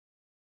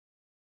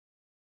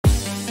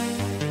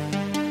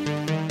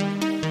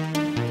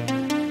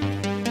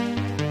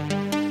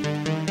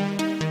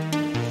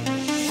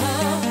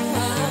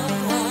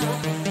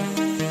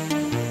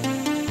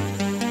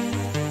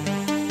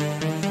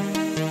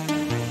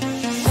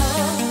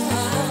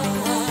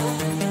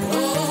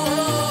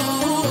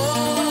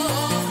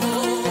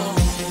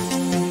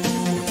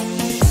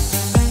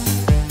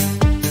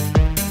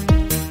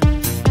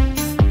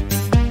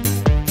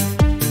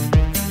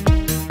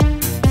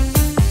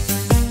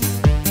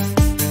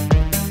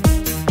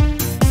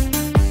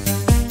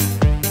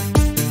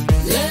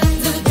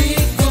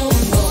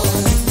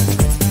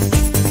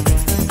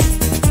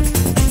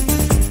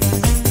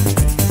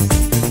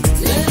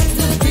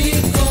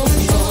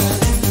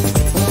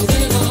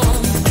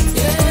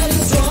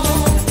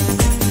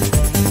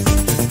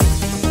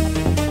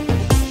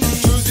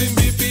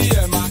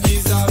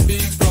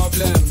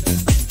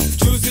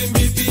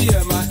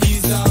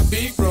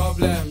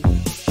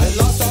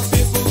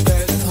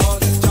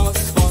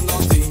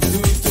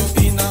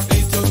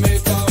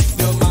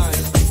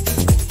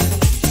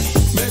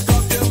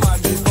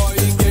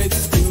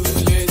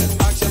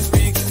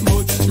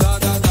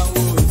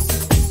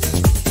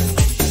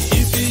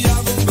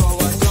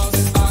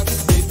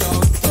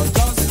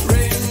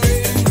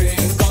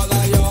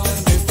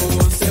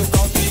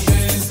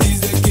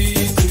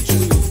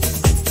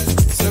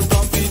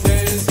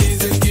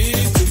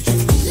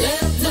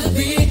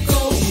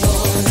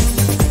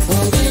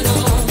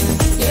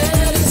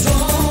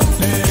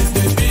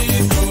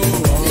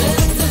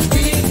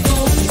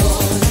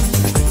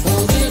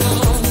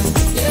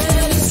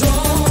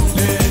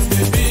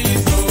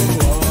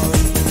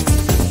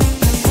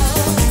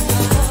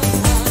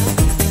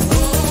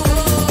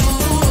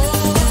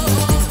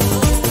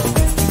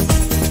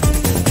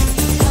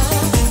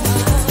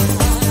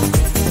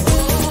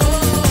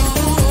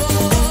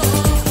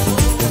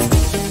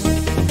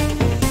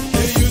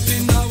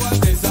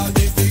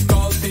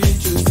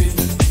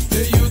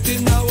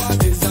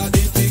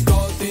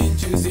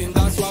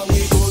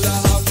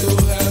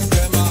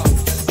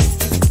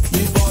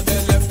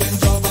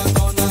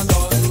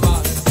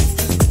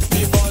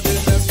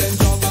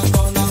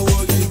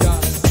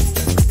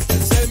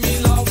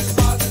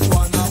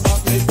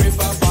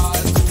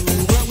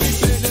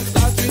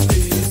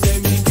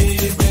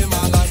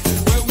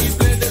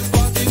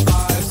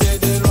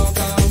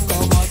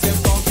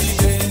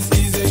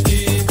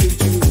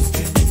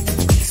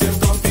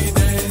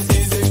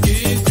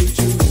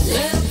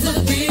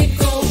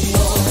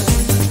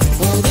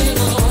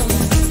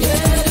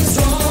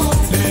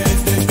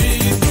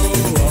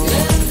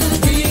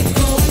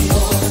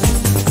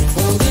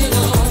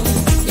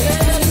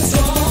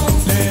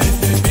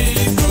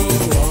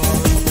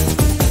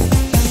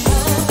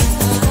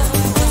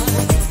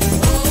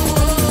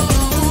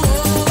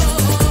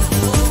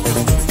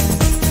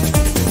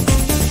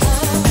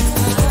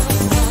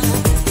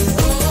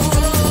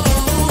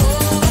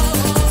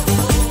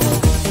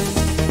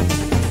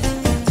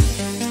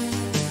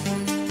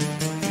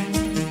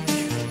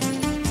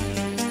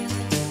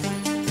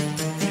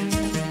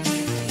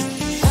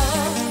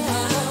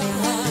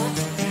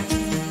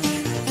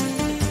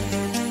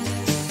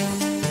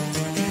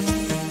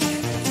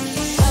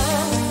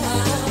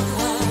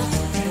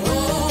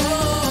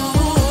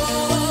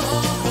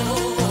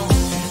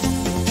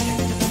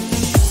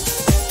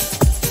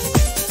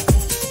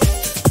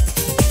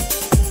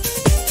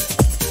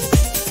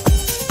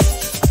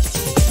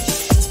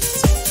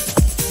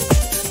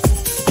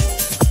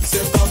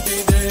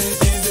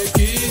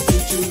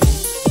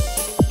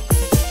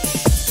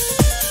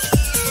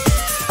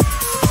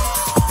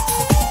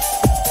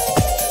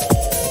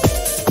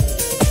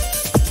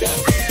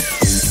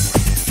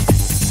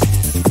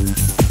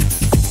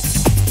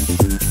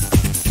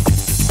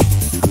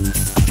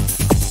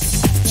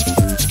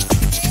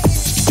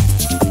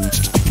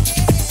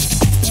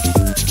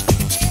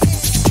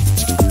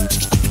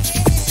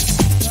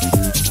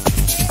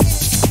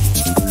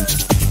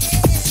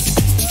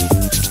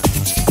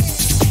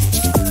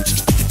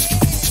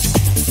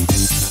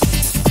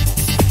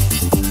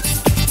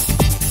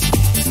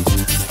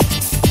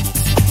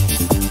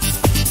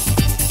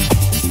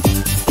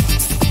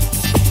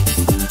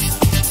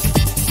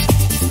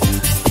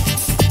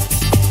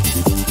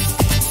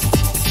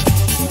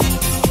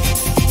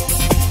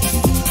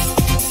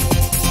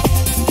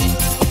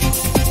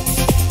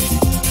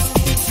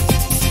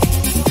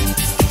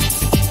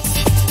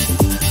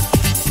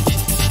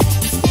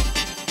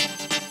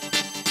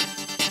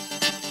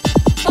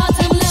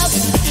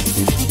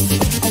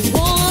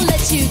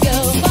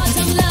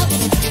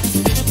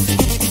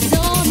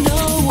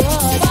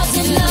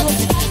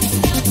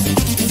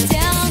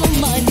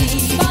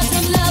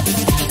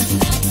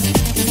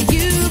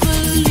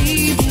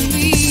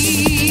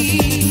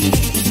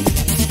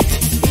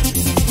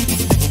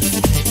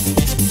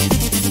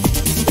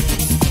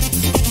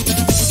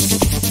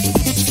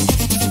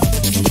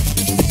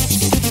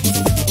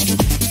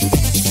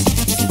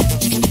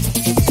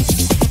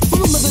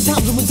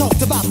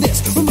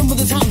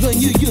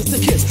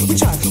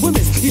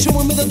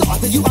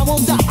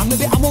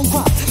don't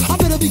cry. I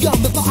better be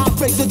gone before I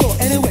break the door.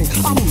 Anyway,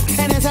 I move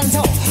and as I'm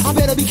tall, I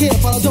better be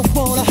careful, I don't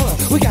wanna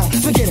hurt. We gotta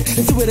forget it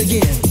and do it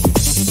again.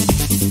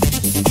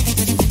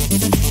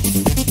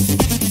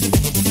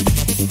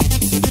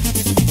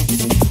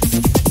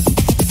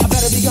 I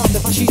better be gone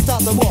before she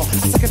starts the war.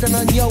 I suck it down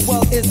on your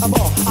world is a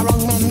ball. A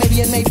wrong man,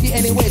 maybe and maybe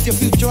anyways. Your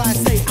future I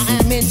say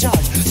I am in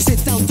charge.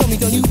 Sit down, dummy,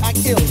 don't you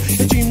act ill.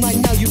 Your dream right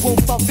now you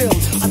won't fulfill.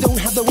 I don't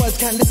have the words,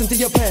 can't listen to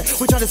your prayer.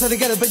 We try to stay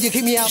together, but you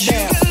keep me out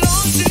there. You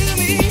belong to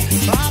me,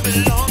 I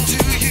belong to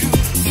you.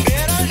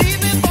 Better leave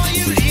me before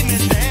you leave me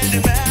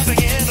standing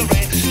rapping in the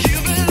rain. You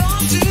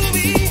belong to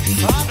me,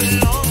 I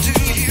belong to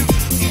you.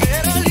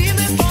 Better leave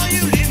me before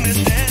you leave me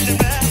standing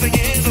rapping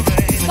in the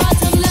rain.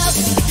 Bottom love,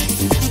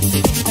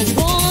 I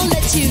won't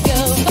let you go.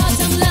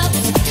 Bottom love,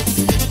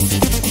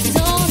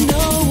 don't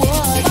know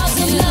what.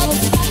 Bottom love,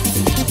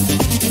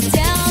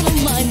 down on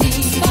my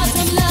knees.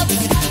 Bottom love,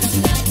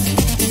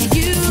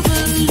 you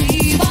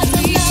believe.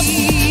 Bottom love,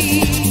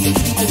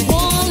 I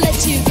won't let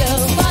you go.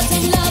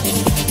 Bottom love,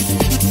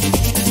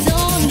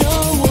 don't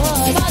know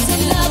what.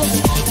 Bottom love,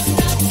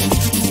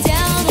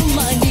 down on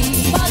my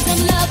knees. Bottom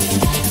love,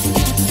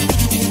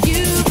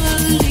 you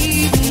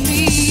believe in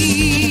me.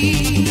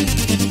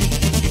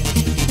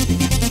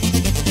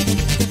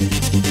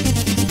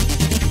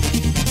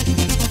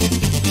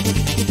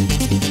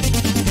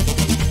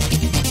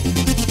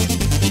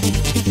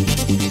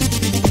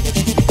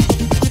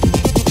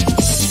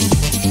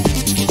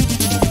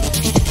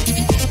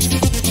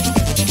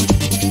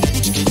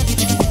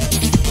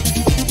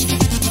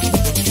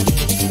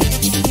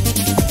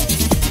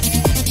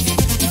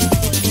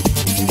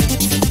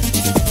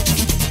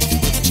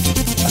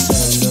 I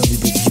said I love you,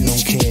 but you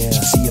don't care.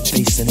 I see your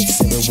face and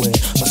it's everywhere.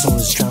 My soul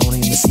is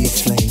drowning in the sea of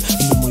flame.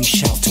 Memories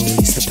shout to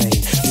release the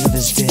pain. Love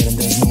is dead and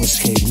there's no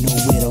escape.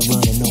 Nowhere to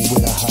run and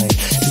nowhere to hide.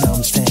 Now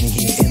I'm standing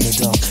here in the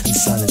dark and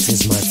silence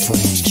is my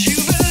friend. You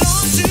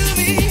belong to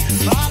me,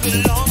 I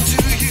belong to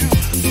you.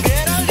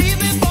 Better leave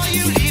me before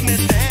you leave me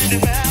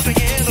standing rapping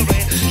in the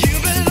rain. You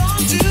belong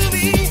to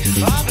me,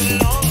 I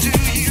belong to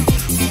you.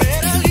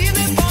 Better leave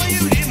me before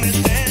you leave me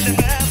standing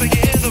rapping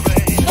in the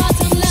rain.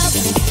 Bottom love,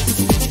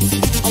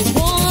 I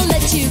won't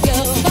let you go.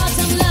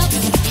 Bottom love,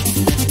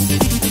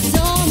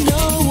 don't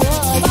know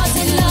what.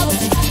 Bottom love,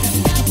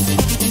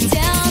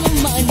 down on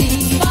my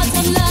knees.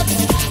 Bottom love,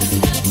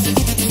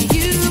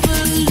 you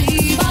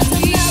believe.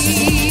 Bottom love,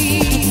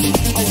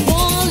 I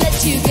won't let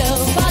you go.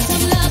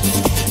 Bottom love,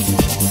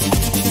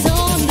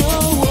 don't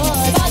know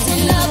what.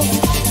 Bottom love,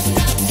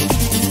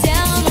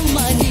 down on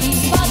my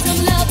knees. Bottom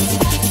love,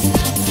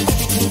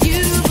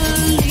 you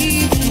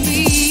believe in me.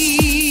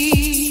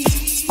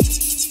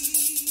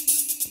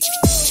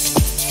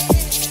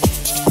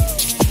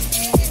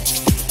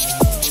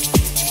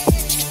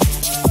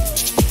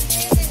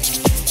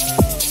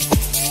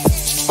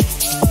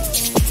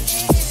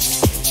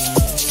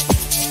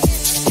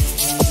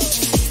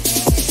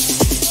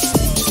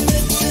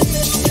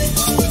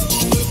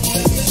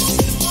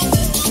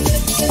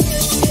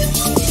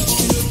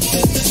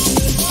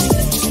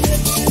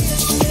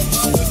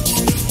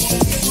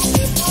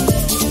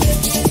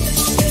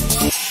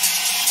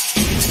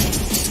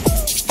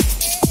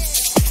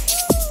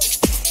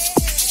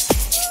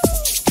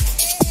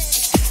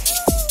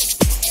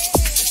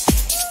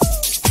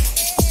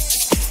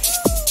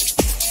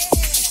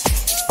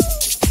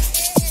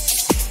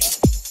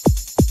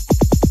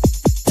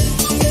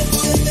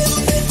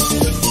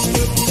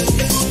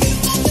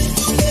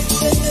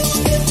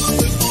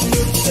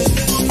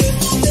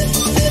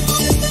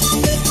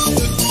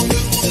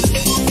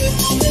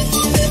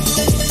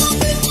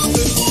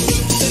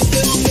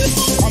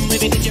 Come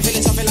with me, did you feel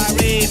it? Something like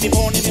rave. Be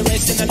born in the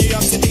race in the New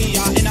York City.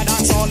 Yeah, in a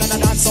dance hall and a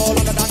dance hall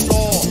on the dance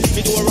floor.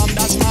 We do a rum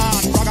dance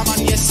man, ragaman,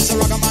 yes, it's a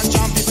ragaman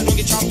jump. People don't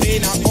get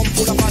champagne and come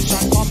full of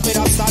passion. Pump it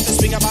up, start to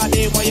swing your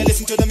body while you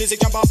listen to the music,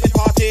 jump off the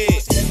party.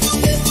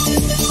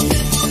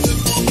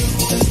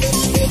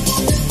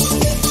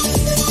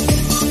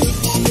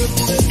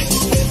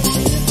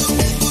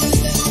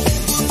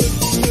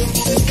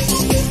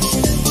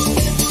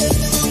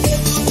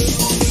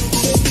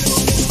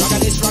 Ragga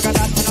this, ragga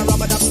that, and a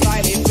rubber dub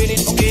style.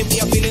 Feeling okay, me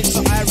a feeling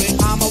so irate.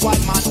 I'm a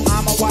white man,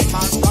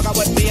 ragga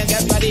with me and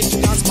get ready to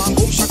dance, man.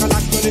 Boom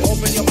shakalak, really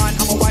open your mind.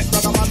 I'm a white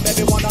ragga man,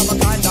 baby, one of a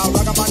kind.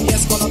 Ragga man,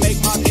 yes, gonna make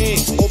my day.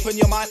 Open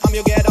your mind, I'm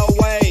your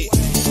getaway.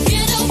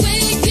 Get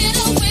away,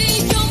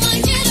 you're my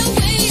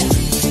getaway.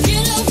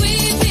 Get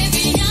away,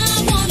 baby, I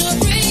wanna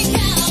break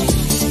out.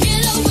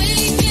 Get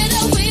away,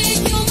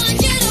 you're my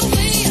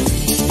getaway.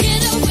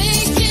 Get away,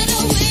 get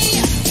away.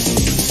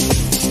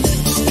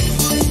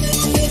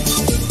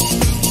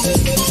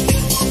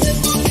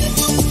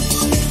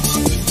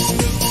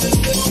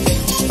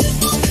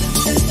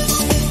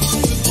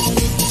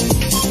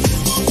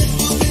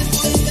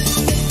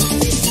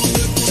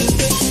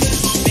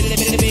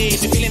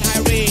 Feeling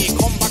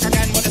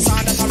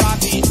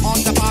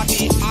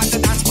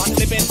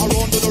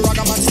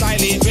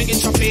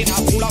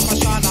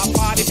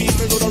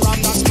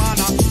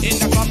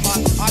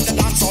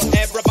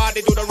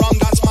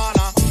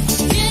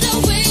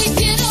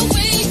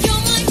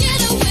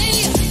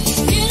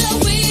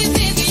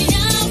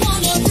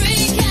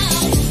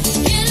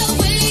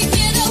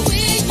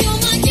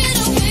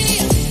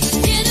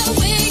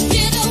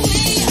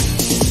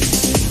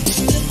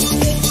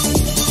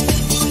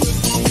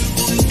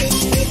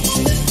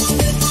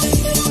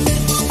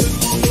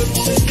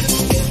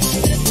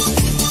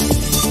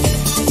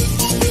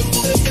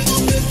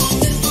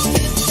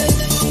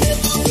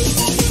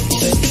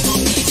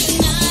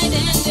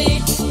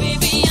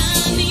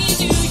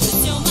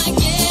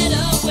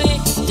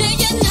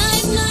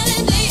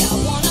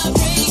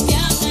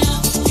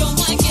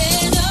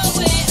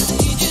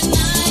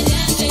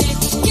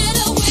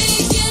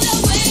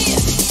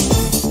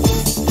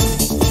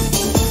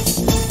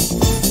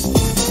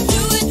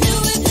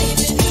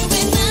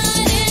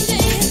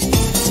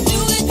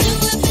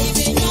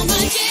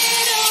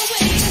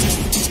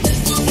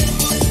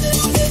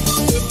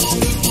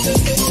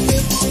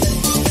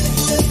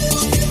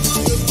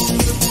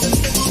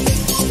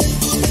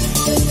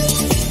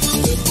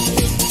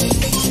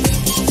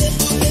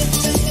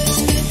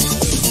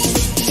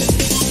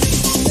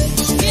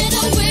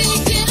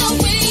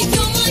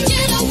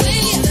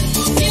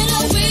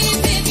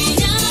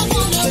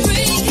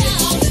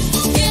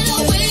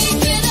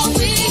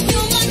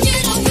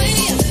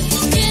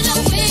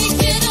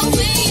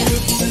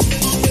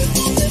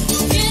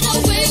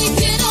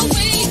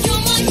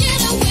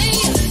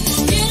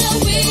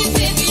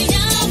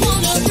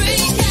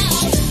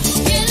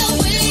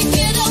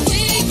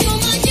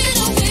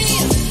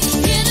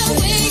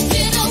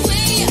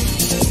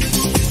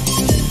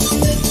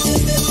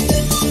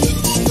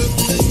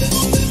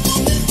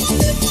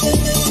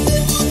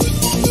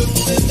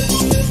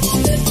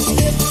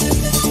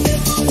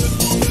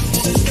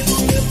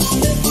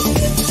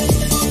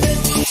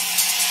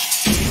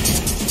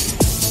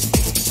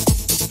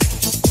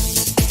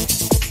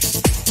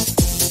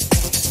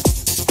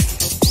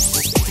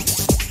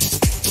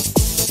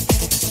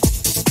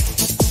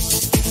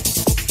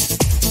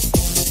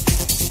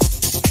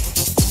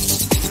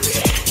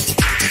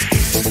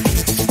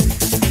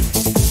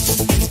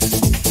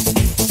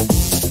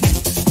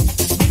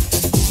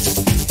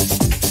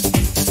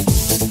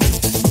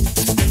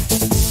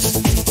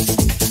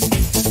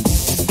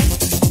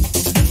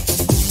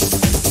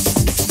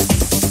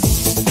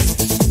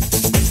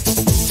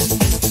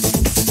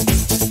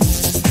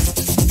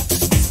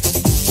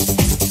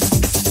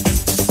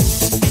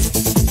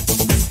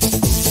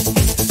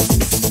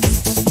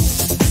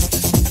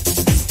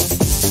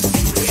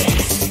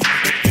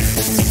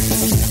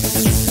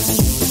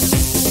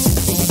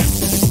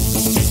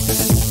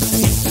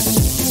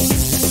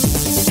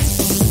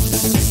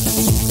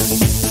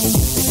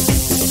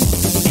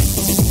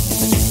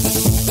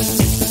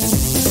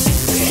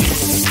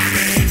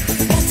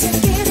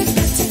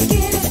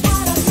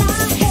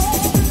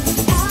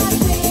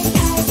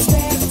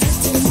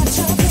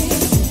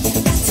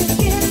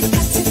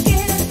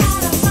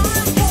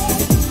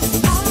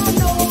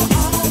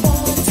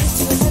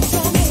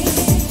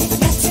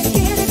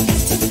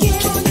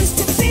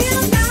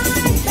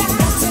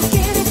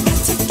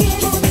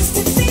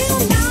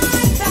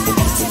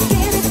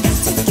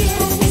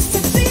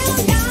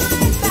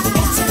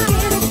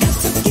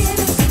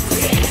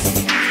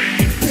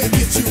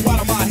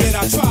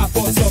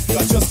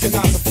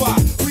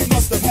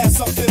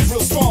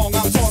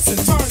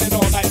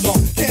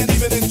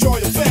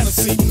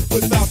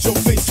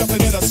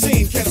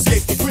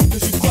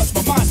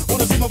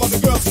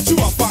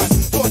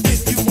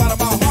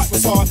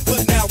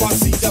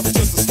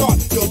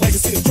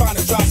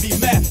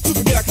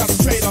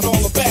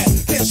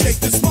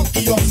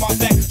monkey on my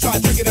back. Try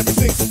tricking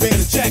everything to bear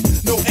the jack.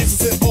 No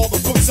answers in all the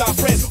books I've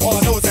read. All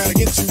I know is how to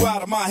get you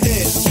out of my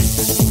head.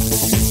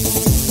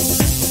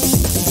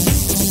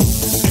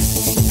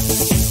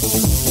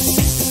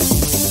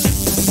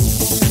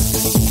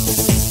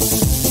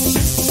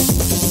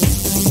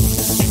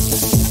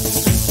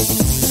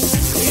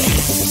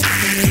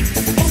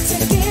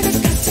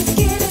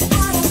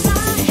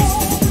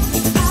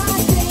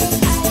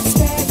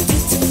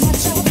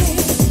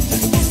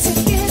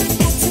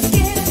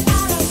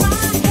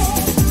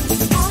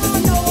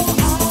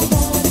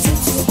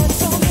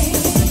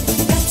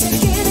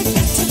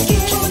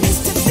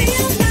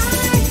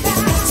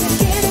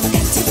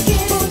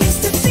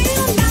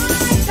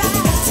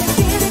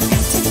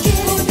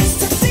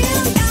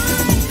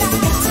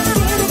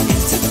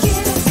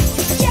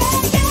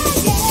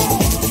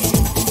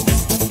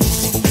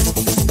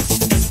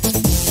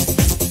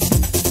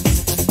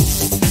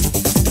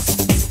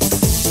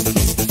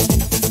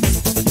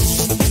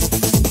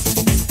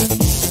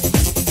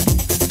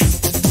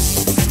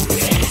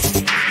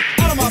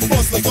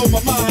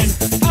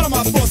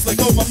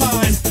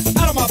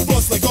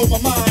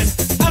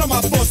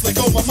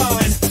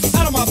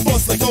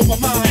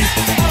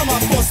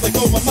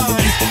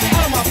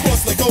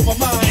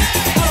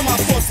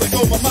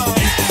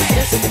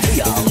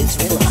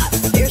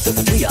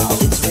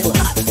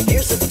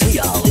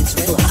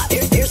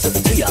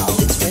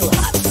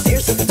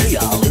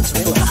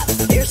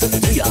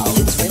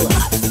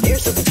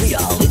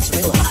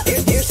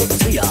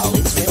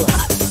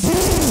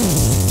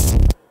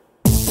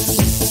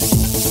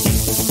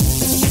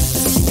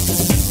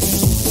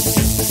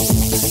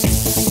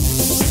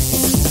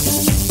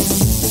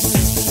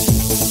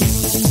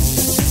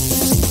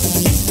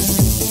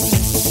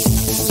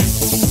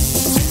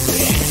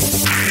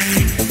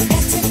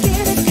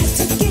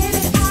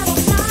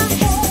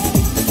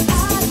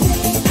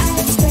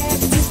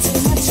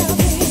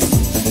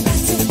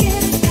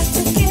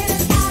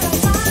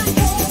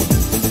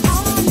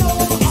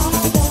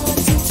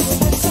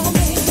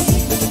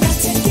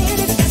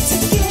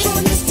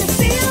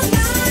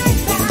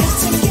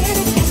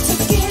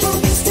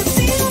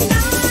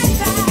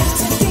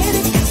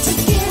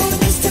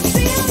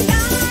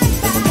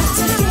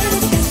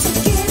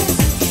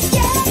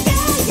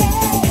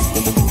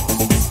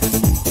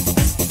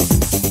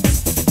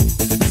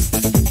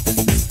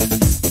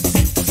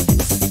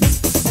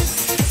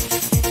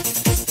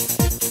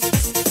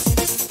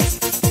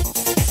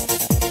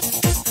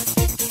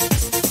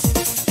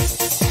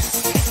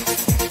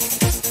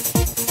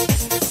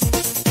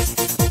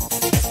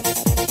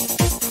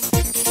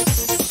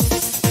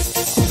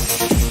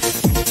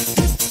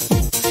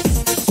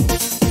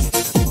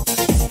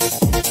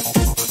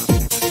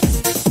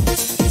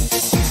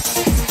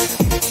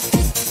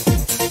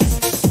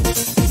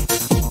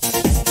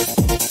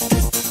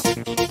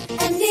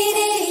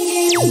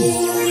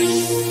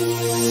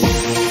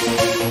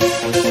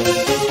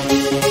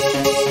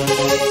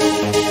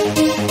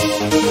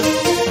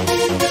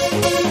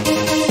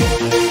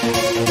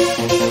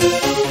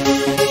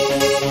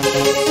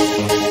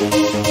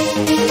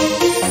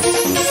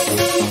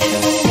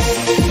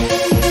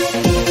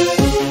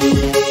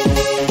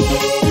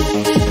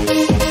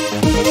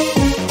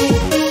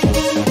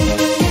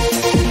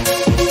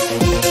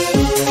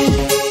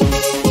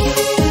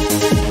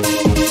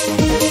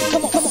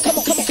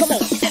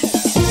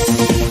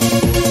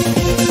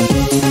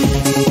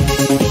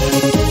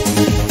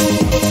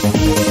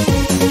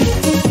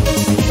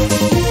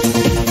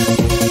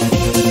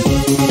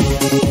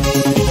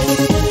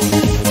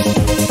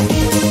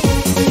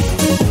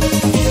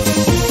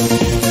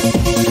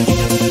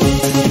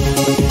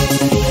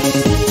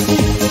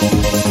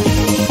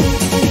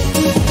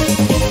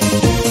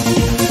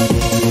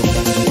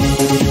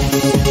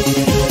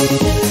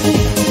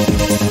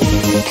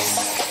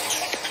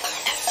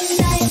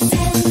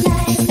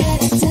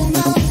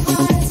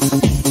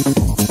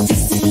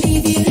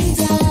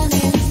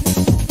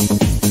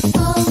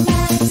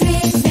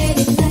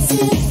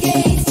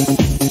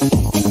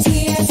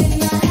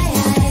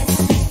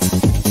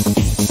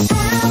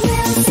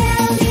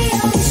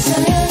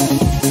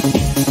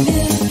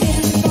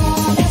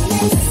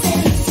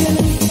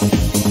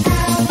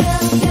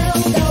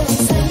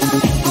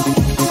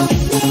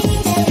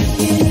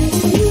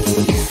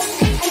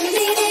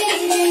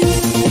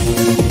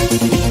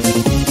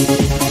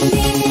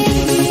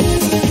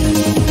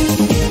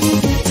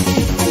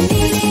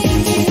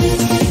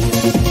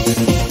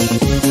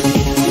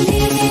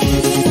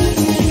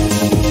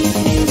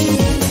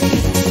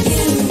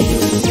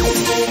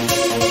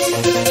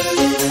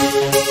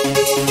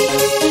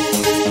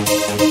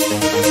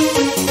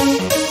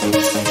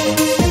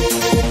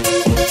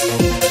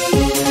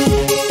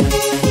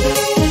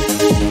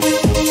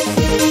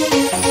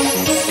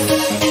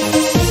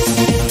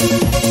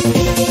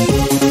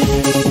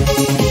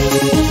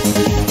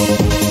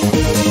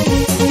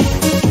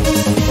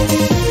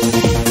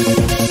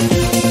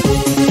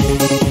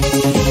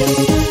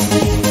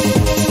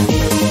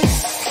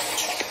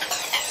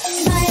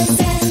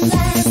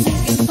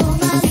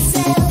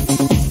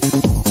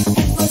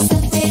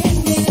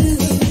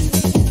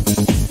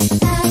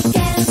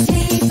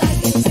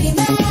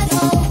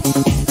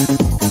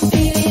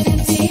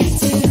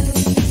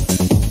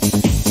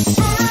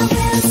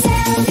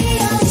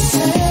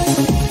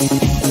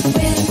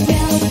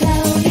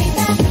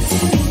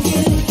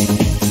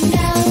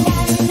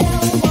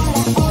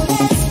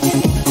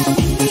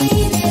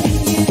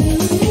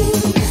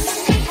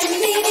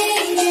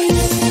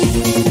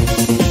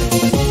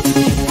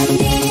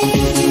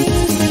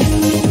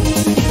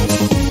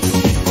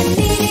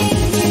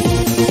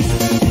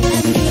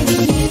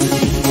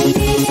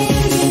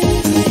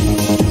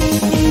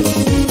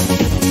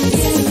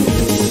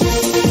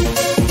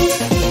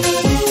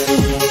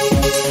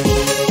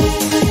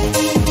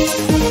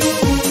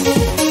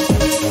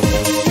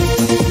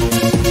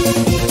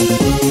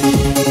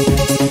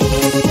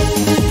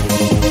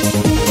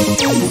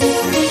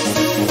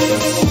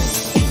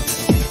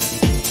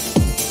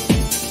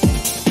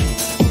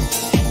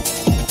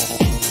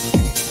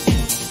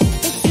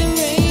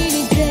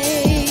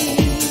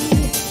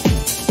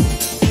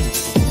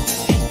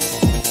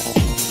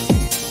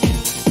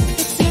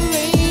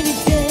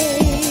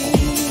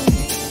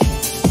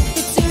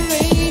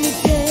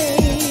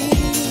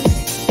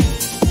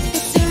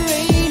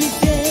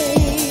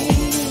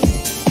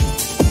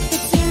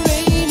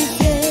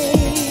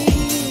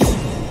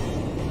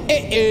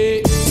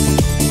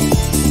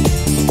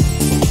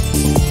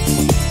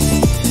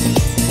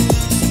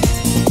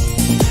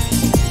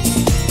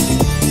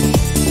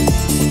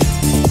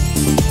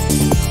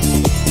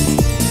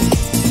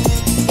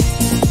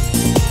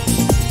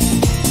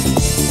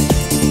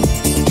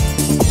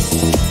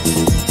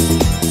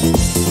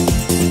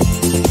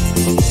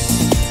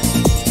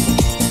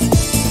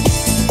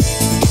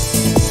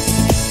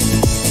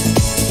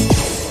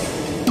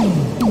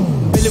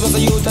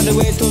 youth on the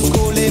way to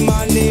school, him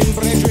and him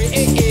brethren,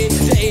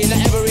 they in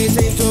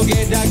everything to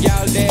get the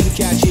girl them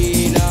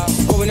catching.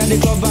 Going at the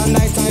club at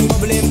night time,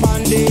 bubbling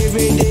pan the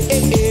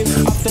day.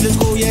 After the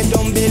school, yeah,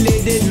 don't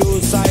believe they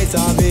lose sight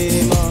of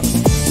him.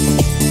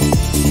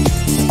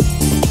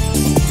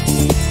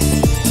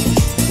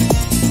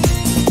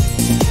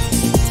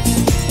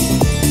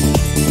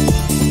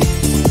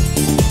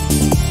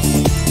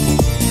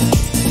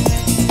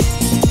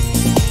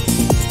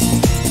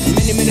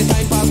 Many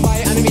time pass by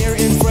and I'm here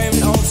in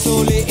frame of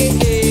solely.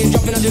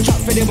 Dropping on the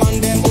trap for the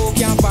one them who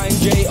can't find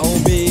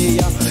J.O.B.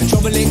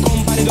 Trouble it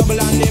come by the double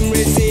and them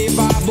receive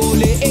a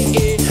bully.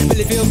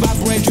 Billy feel bad,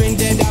 brethren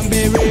dead and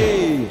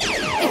buried.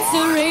 It's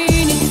a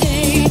rainy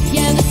day,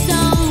 yeah, the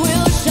sun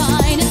will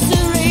shine. It's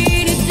a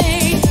rainy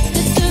day,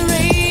 it's a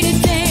rainy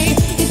day,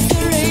 it's a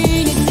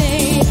rainy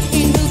day.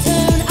 It will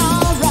turn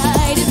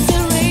alright. It's a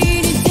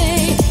rainy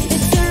day,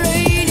 it's a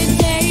rainy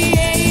day,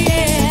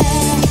 yeah.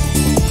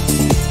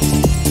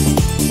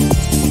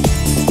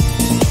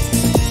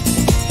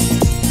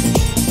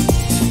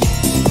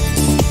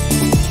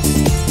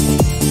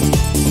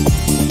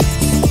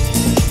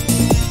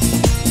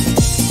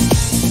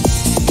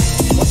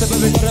 What's a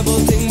very terrible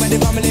thing when the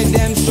family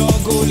them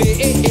struggle.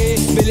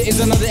 Billy is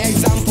another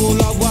example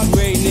of what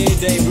rainy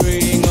day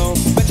bring.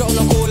 Better on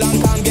a cool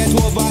and can't get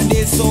over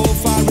this so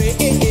far.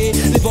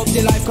 Live up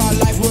the life, cause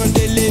life worth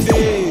the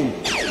living.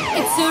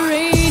 It's a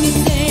rainy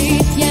day,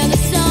 yeah, the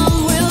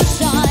sun will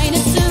shine.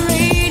 It's a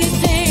rainy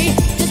day,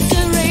 it's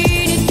a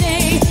rainy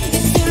day,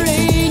 it's a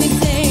rainy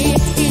day.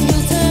 It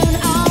will turn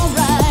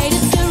alright.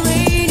 It's a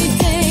rainy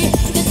day,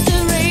 it's a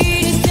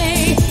rainy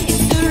day,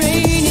 it's a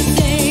rainy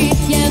day.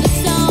 Yeah, the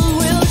sun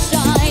will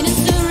shine.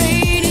 It's a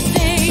rainy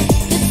day,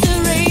 it's a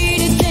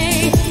rainy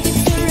day,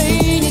 it's a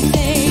rainy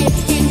day.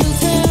 It will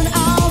turn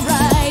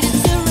alright.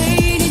 It's a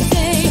rainy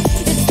day,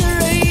 it's a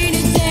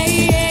rainy day,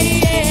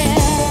 yeah.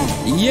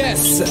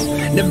 Yes,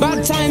 the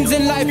bad times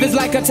in life is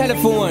like a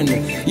telephone.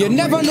 You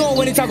never know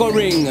when it's a go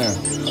ring.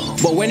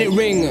 But when it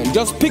ring,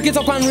 just pick it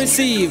up and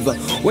receive.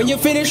 When you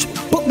finish,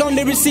 put down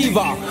the receiver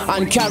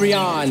and carry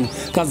on,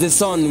 cause the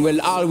sun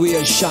will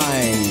always shine.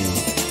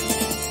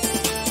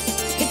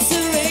 It's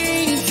a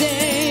rainy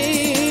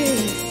day.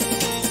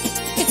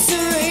 It's a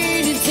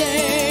rainy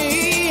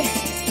day.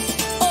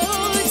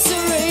 Oh, it's a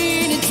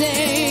rainy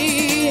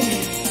day.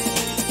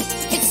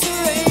 It's a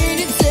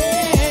rainy day.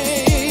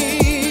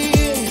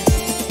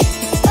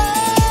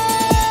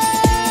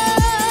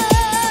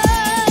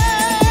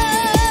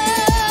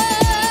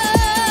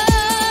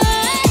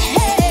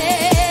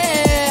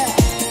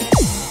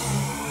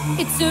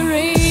 It's a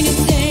rainy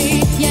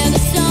day. Yeah, the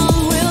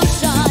sun will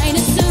shine.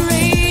 It's a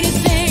rainy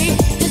day.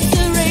 It's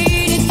a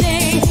rainy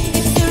day.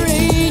 It's a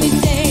rainy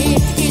day.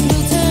 It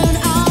will turn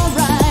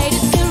alright.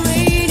 It's a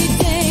rainy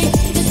day.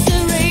 It's a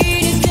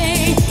rainy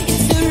day.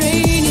 It's a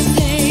rainy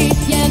day.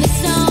 Yeah, the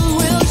sun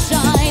will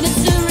shine.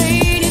 It's a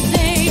rainy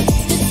day.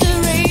 It's a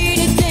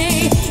rainy day.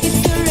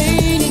 It's a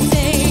rainy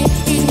day.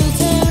 It will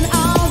turn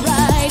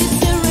alright.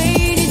 It's a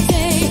rainy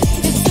day.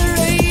 It's a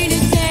rainy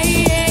day.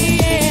 Yeah,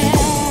 yeah.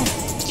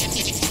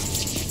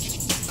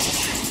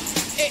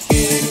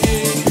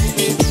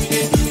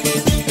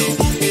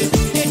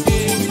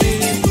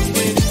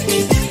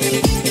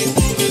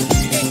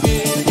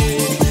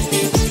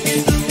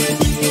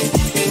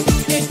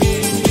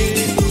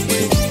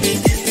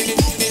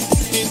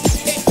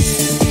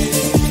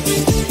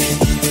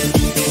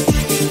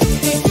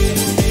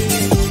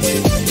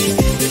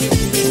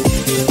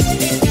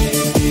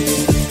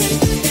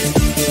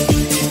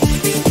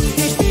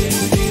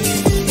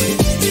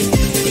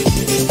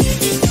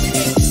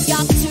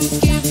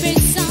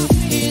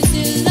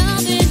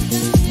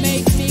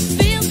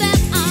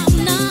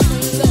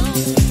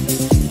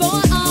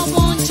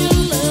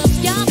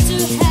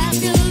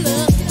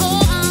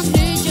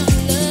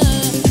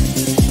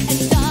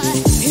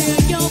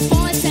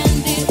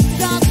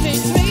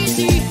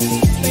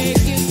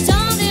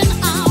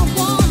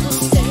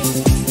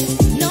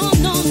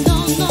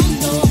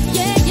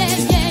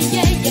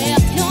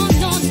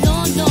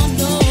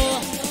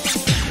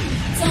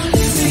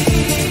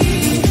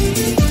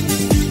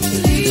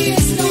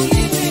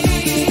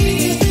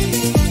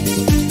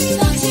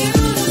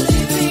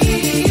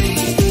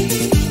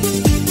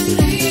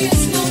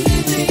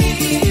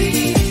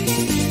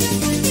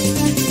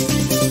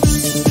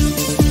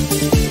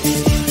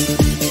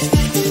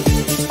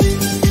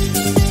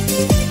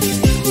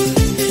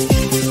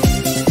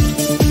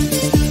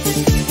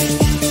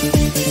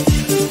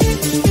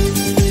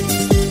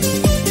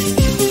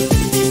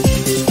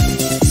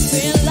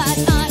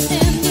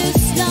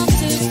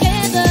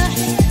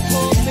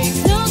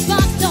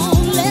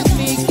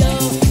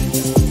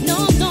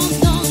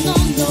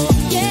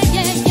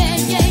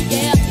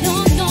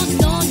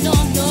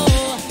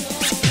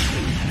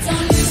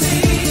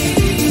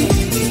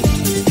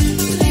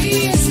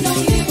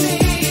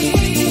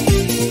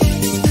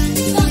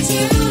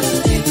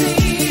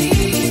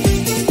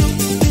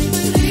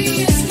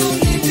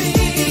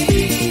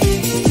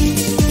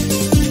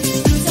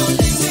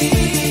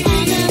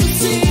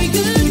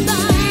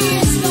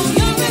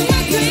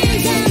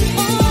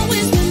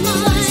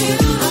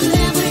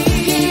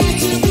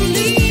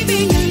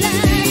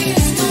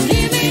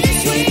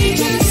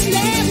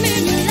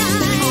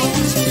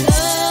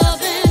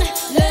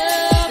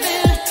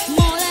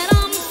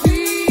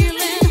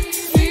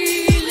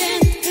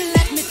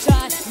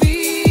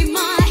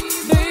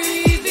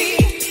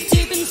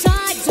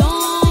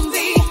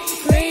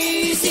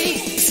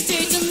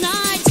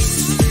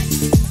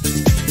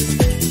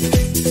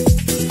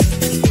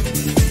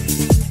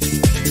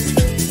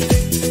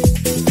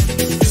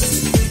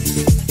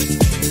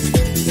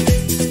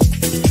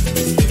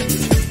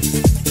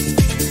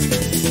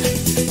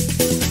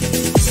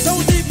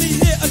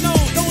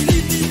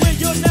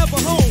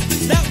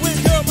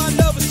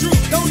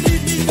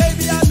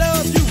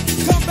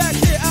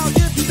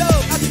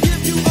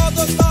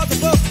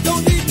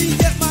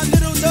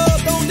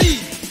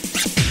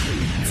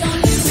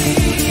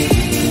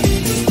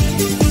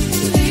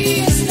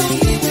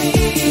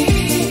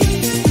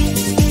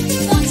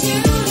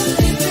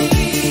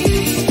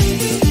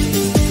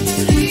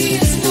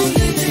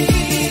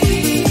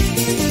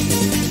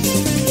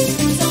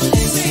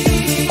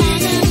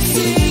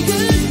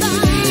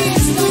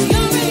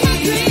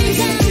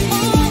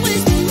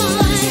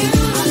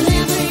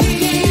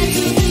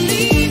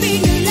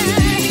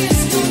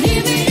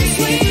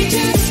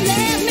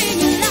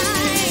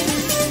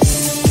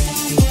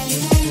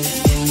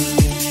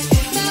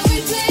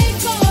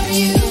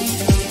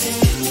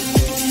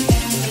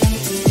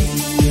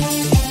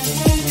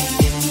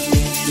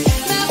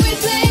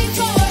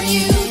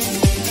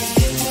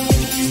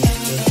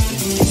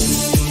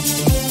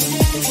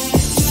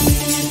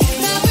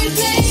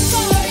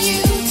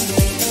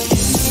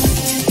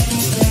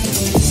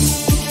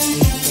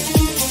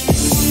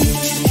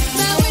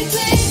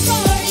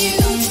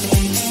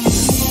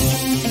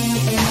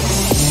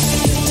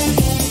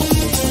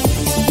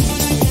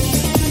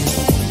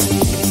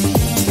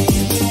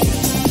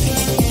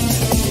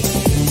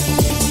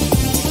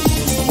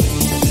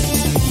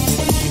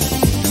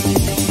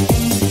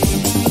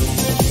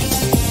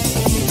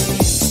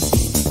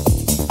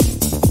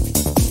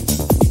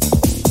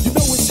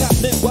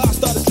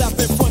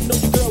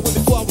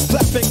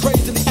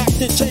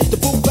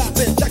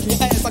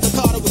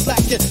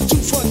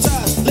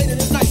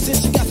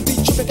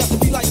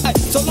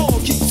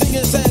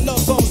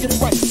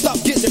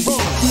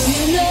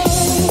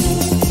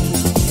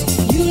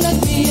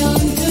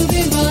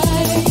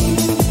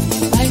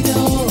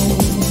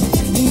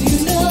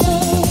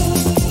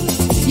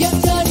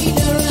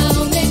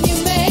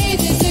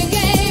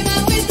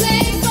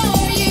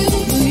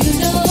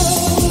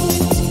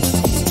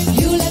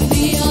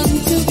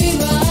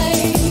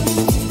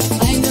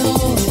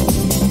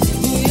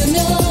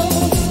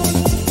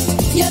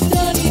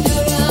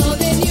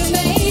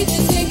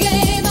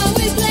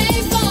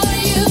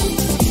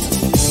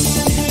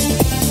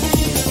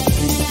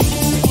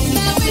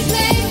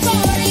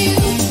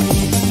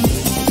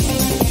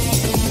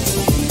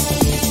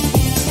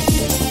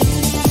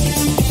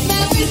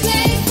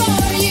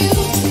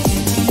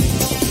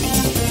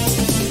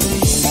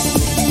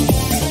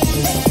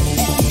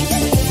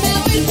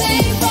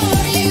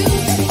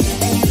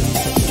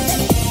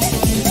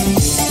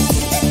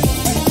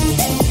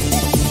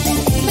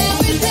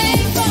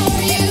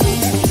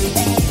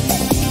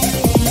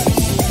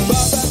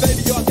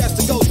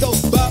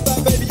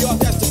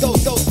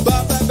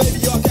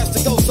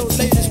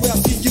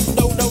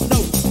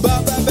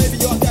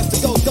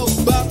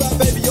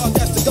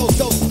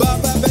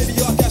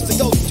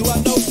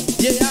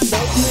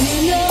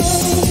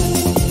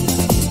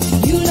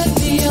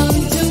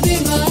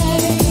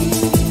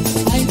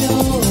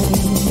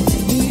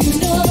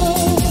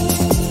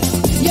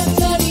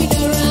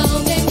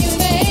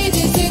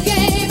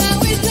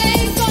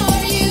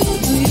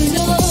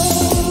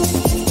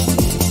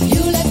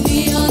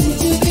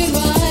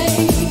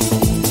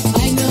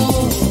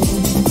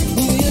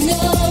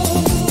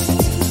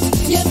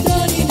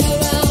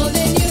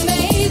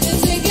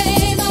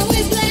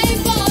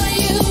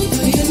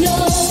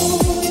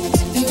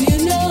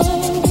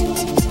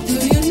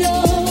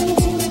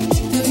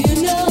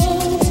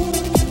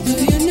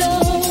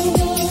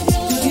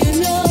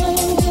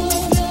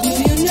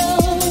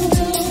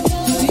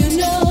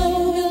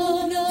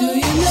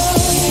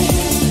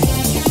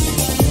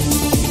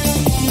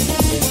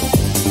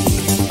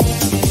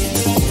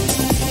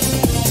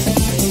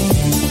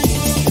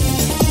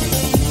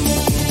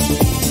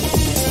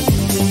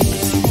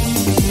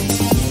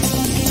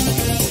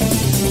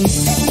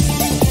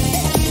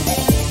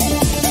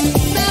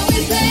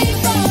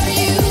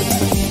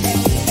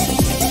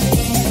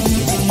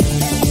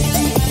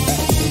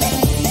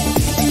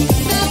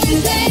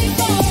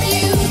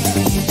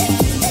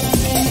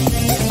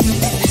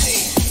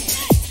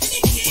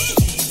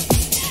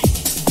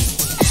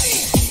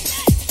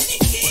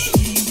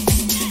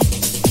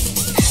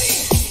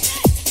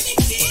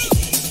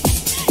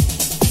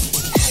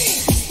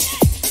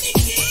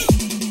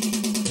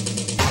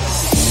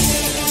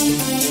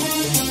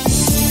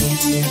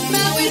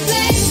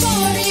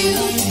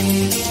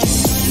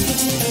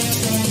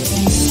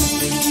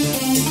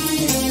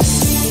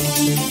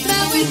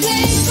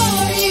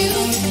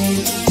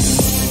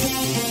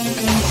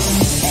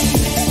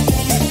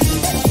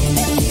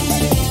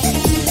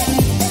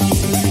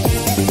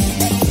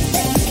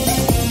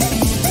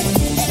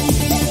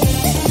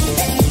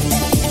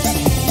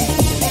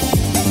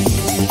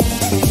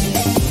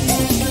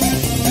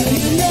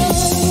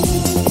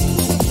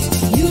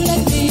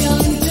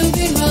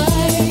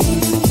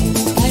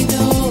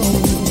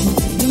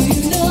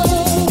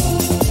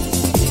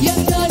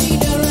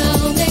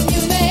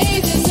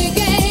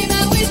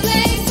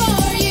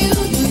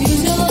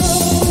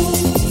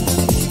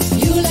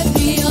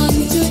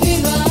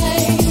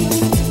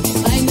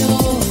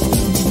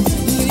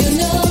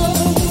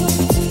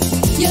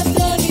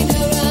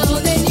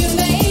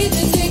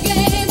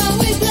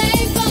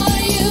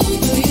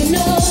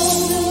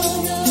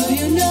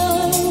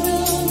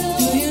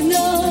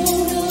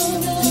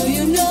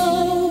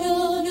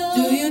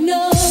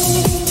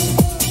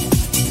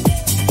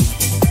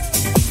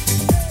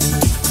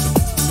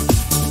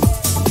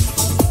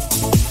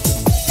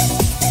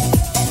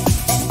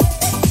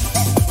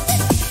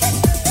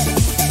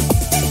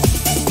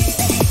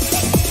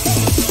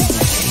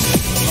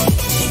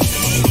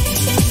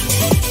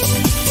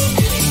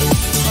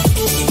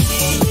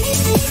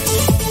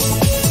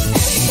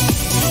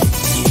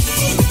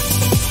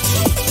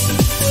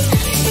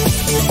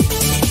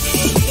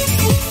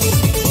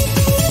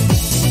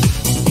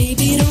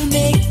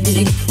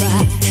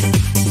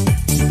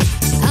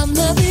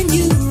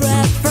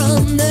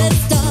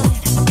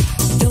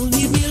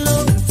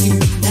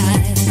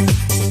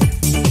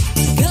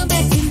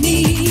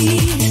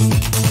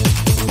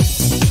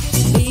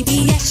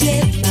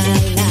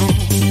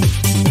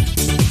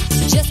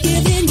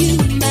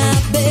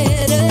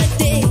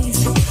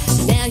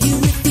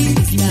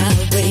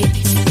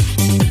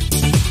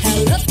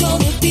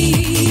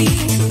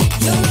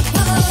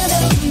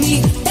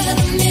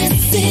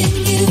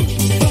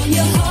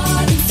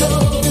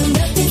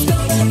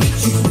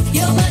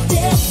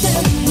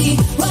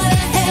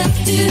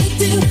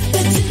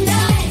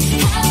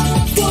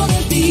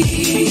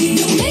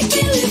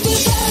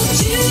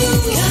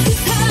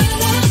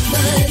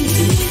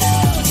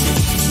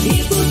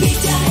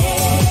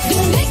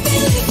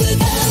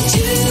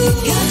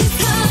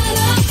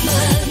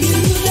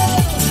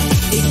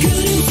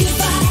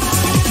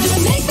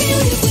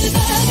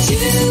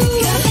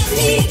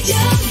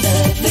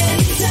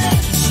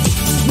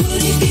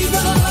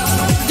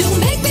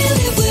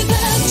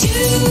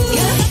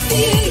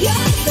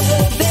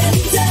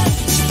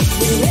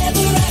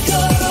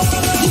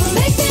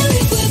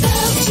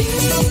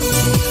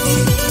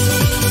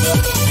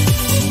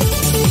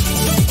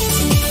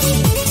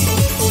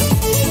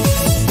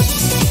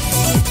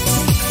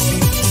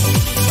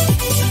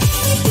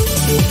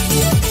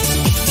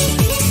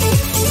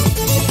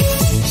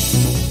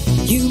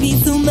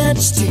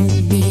 much to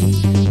me.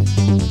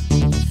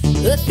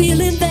 A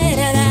feeling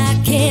that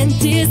I can't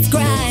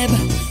describe.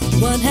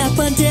 One half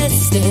my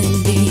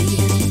destiny.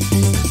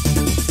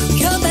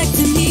 Come back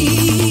to me.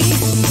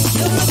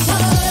 You're a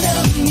part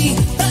of me,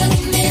 but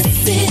I'm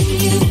missing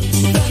you.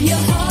 From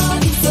your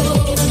heart and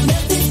soul,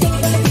 nothing's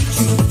gonna be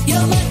true.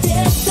 You're my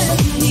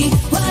destiny.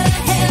 What I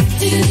have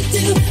to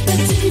do, but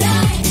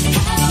tonight,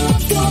 how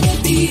I'm gonna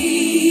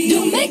be.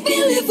 Don't make me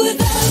live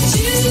without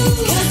you.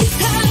 'Cause it's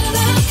hard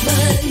out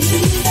my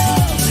new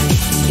love.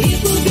 It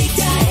will be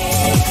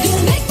dying.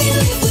 Don't make me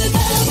live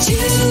without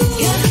you.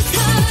 'Cause it's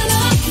hard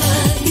out my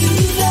new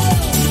love.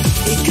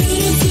 It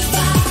couldn't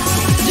survive.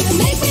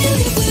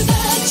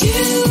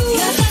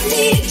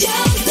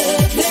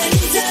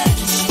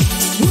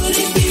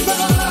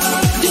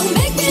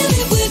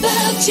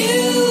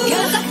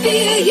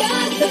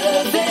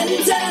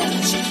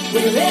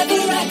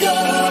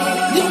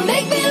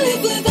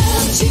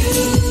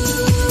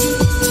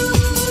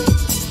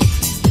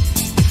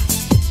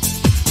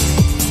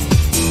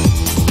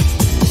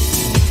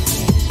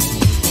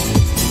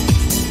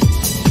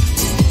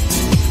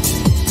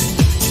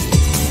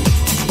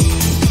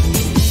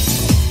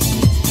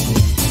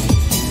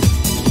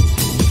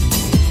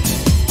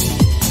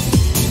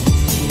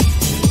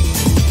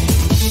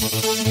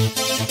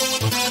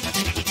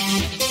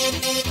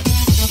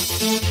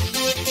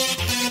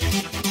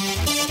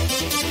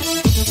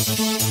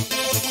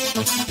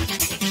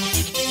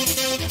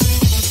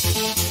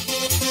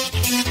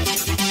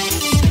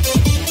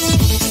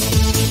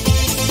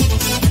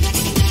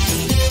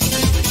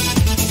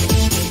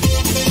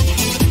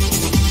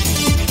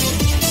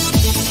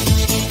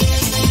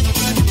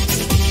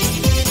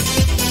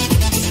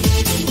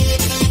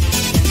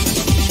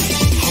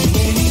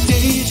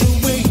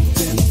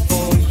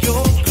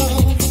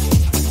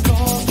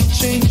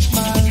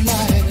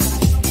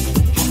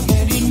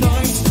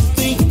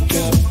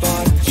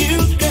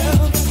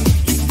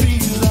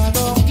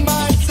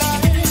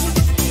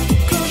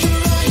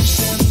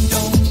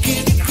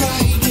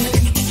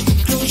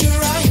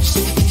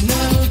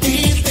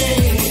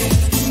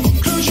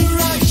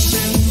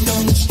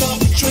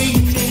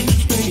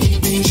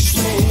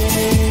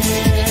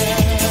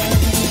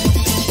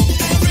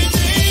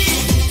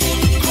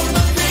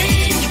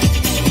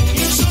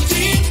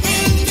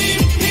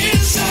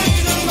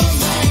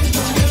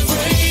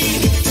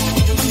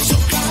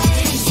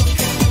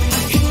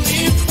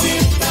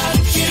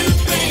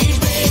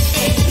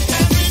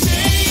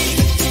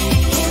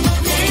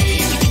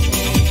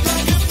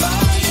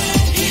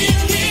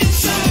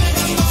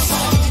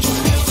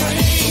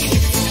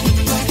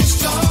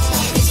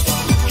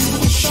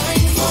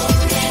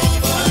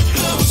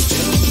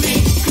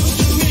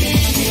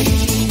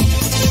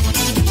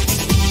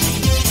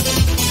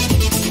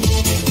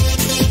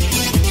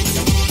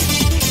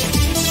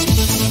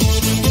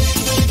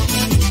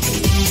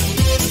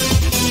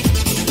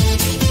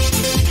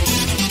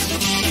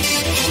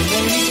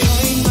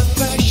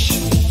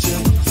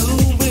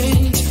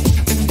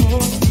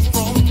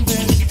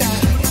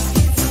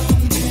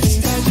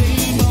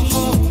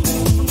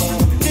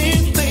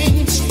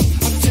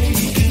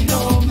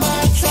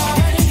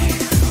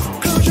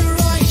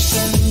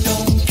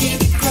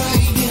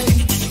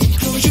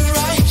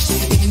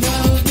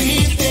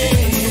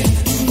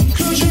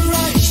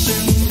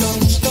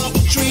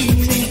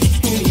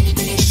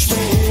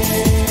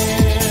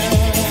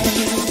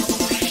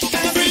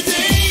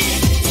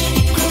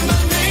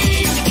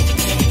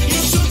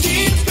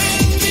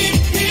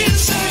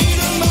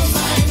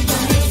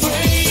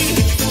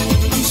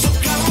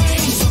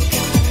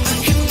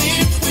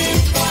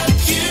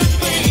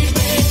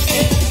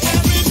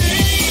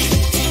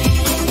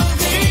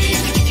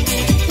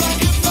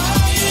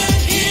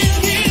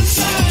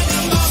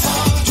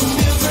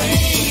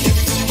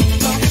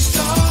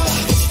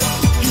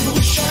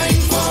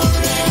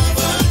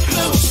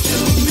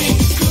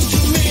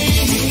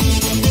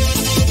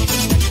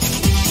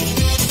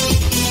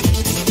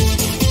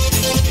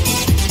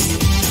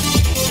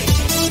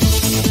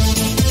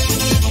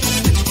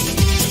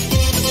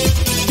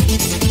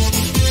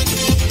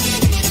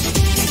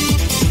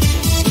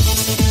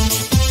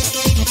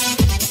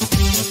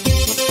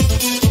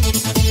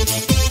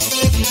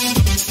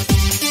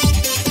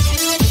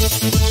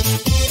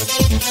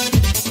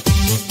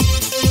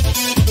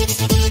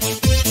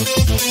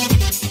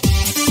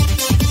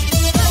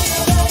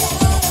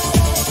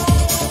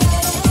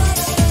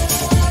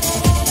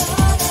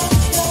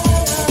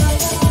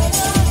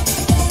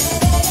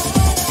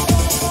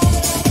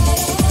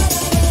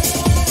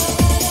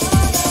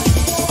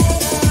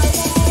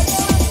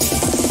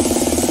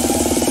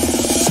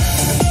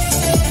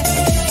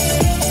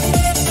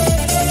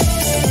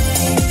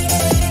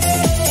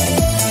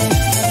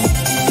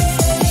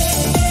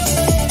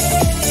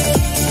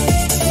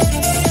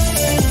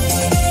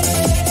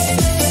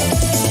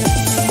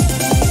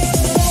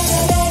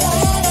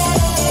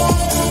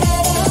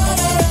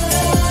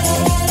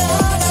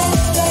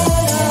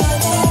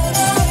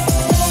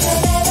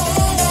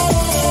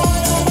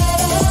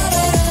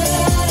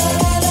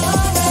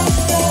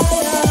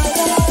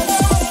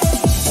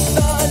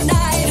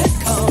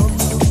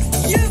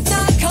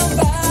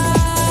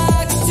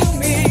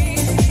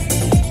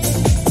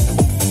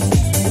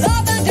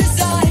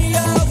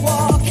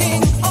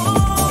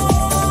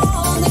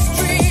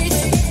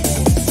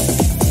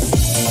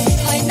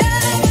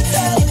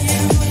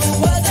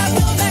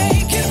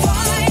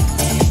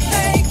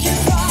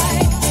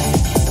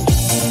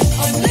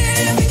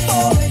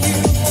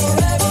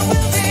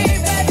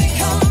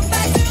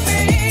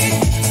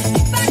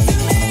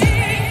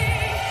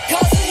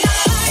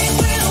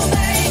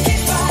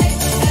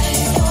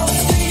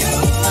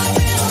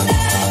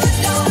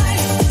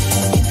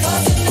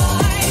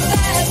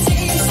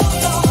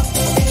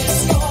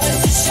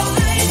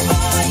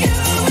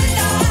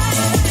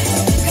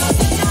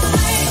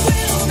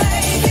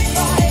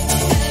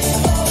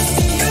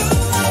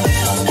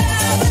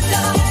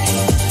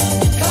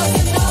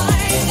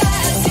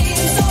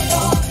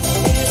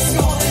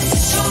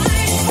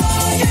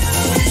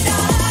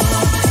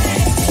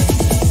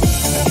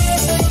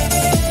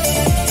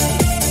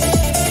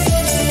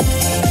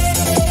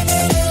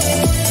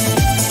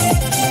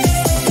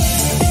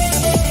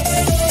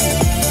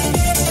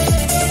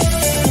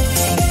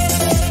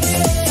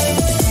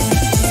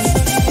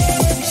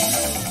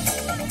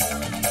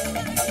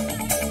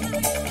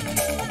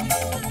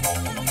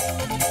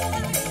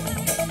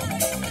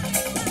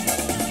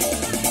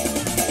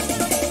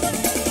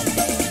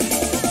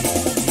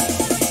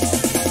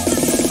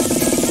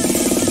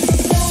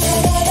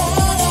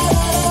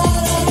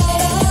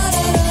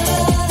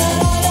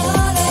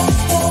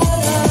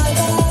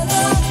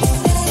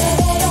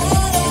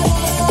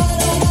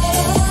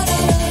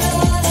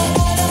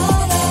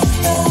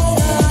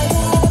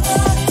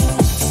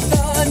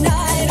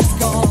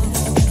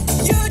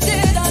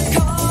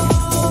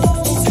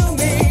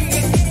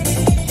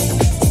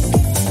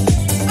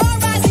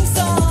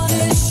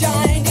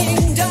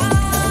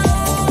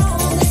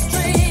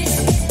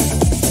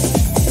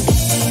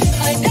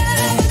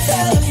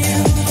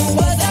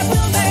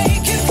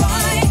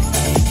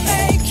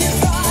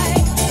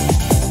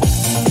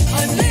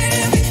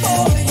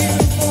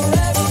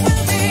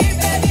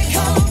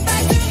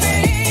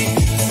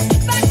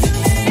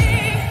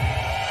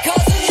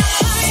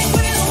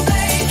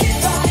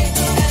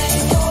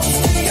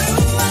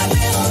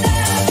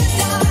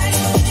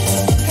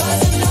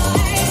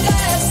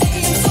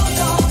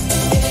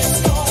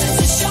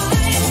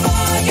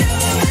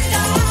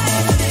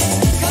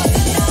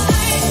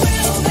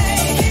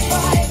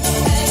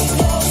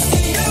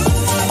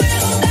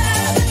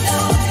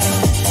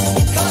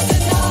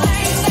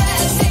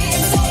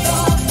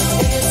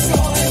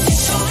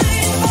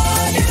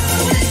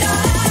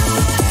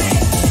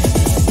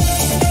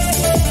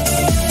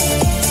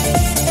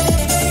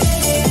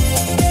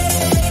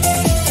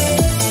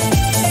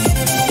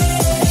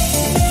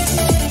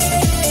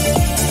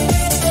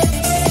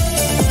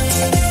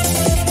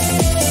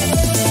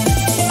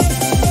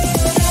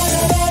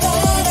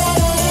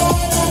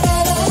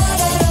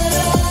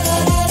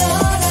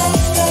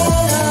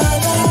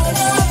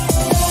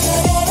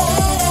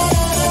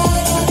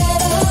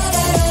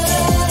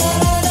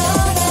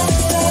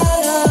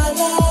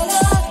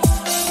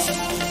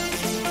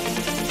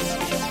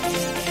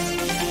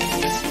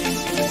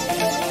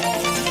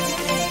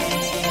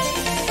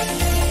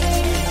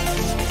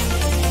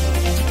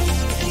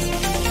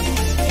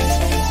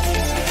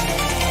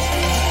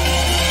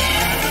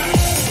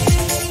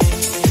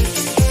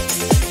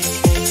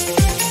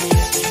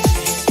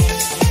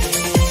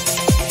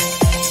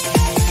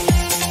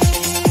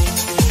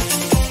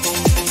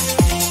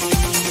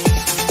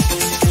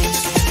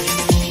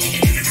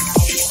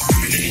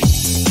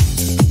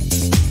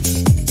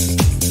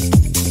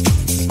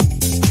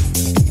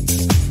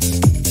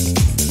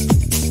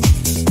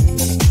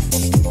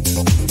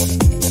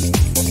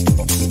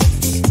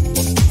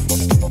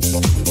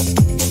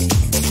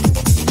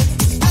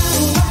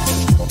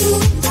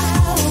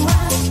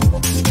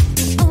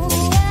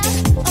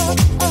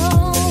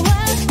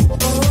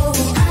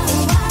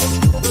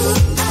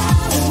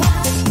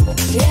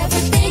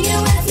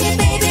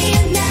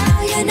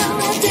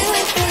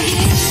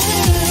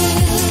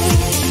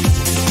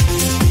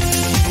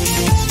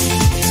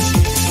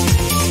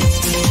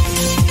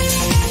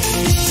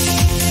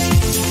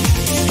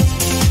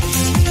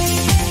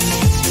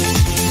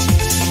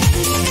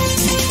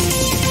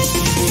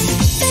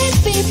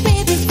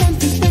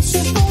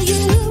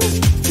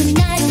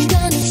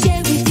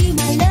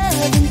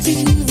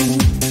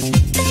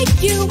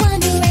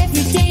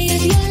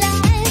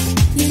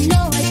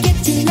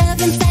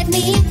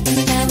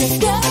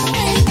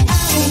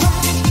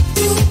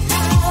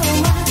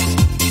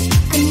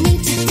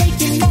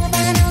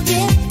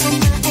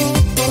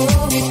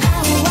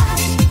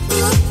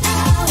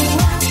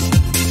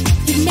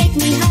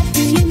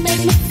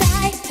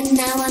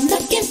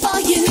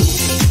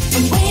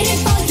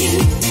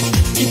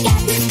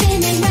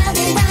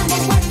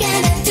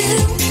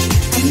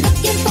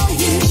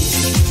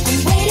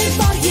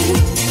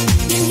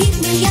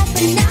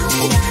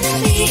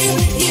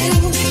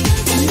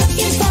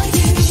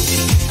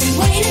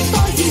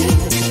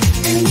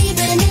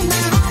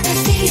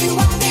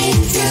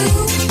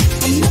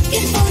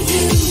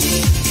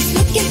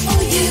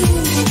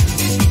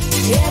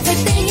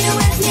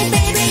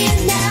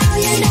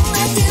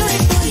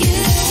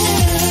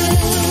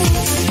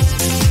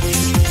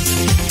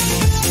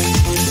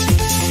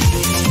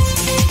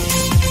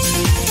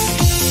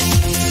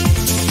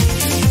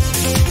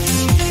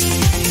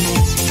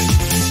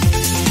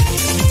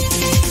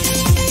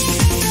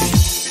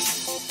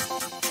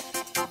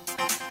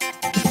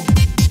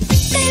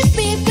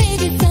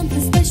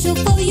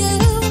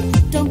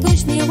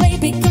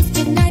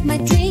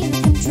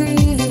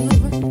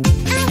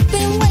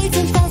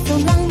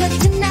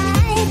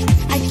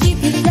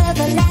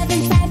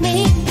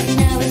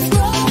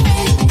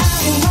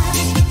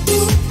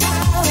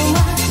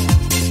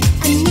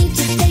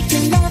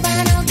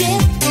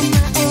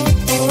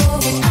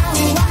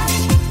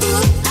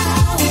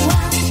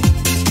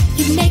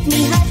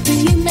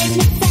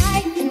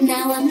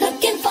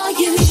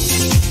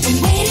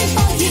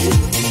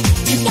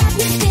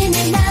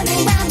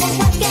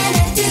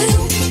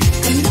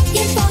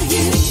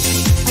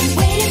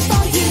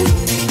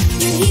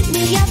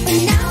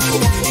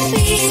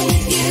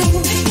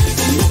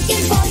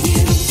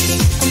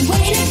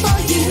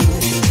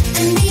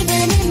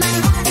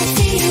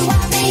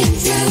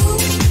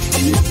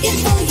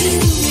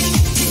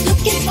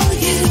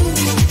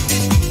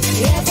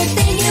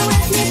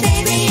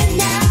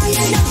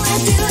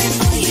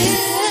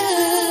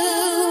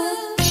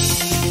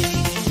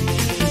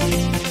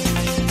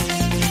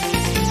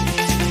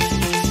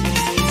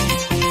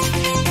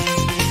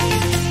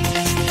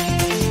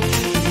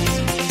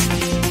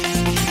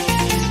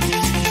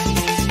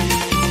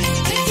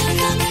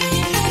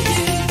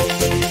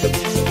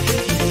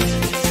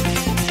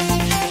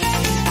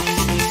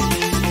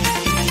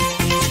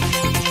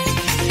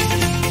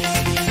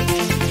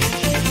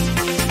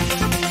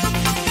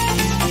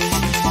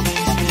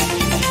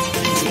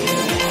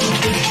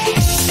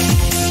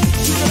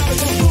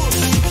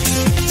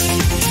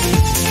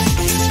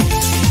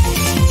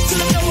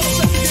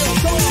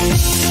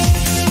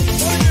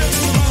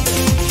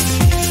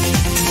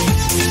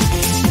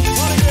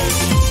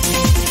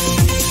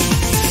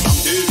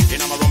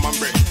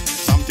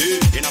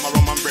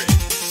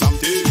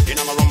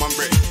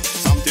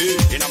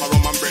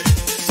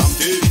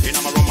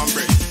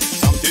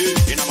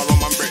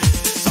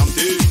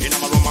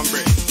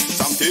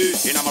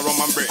 tea in my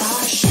rum and bread.